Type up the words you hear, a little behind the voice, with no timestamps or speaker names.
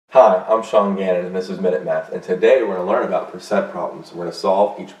Hi, I'm Sean Gannon and this is Minute Math, and today we're going to learn about percent problems. We're going to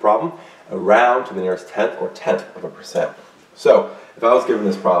solve each problem around to the nearest tenth or tenth of a percent. So, if I was given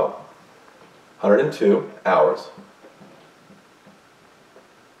this problem, 102 hours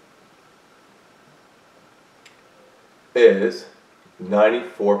is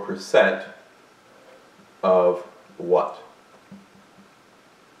 94% of what?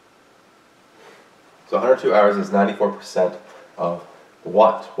 So 102 hours is 94% of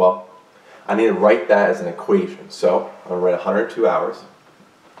what? Well, I need to write that as an equation. So I'm going to write 102 hours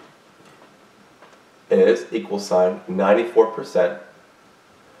is equal sign 94%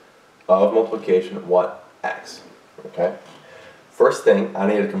 of multiplication what? X. Okay? First thing, I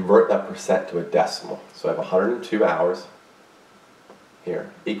need to convert that percent to a decimal. So I have 102 hours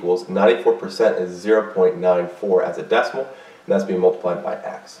here equals 94% is 0.94 as a decimal, and that's being multiplied by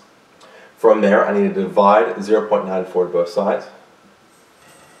X. From there, I need to divide 0.94 to both sides,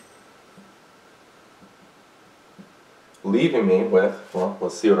 leaving me with, well,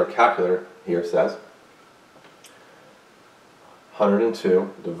 let's see what our calculator here says. 102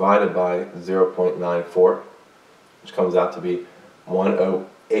 divided by 0.94, which comes out to be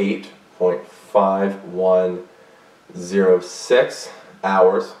 108.5106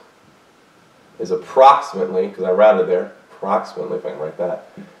 hours, is approximately, because I rounded there, approximately, if I can write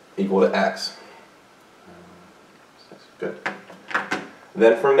that, equal to X. Good.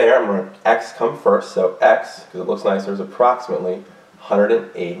 Then from there, I'm going to X come first, so X, because it looks nicer, is approximately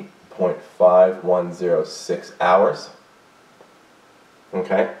 108.5106 hours.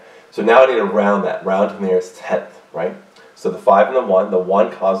 Okay? So now I need to round that, round to the nearest tenth, right? So the 5 and the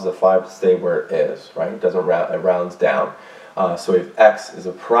 1 causes the 5 to stay where it is, right? It doesn't round, it rounds down. So if X is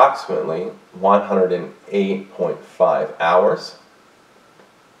approximately 108.5 hours,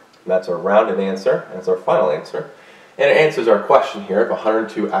 and that's our rounded answer, and that's our final answer. And it answers our question here if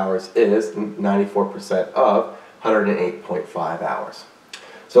 102 hours is 94% of 108.5 hours.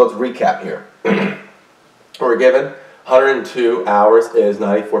 So let's recap here. We're given 102 hours is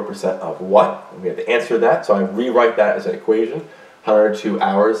 94% of what? And we have to answer that, so I rewrite that as an equation. 102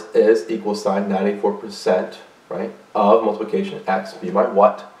 hours is equal sign 94%, right, of multiplication X be my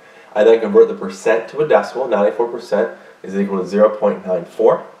what. I then convert the percent to a decimal. 94% is equal to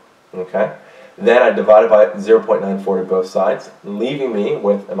 0.94. Okay? Then I divide it by 0.94 to both sides, leaving me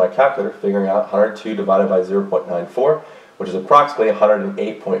with, in my calculator, figuring out 102 divided by 0.94, which is approximately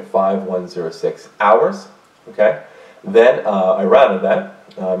 108.5106 hours. Okay? Then I rounded that,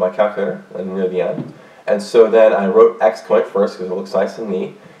 my calculator, and near the end. And so then I wrote X coming first because it looks nice and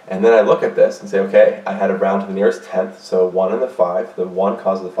neat. And then I look at this and say, okay, I had to round to the nearest tenth, so 1 and the 5. The 1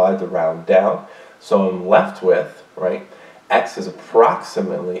 causes the 5 to round down. So I'm left with, right, X is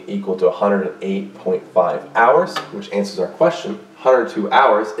approximately equal to 108.5 hours, which answers our question. 102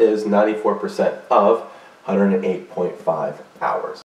 hours is 94% of 108.5 hours.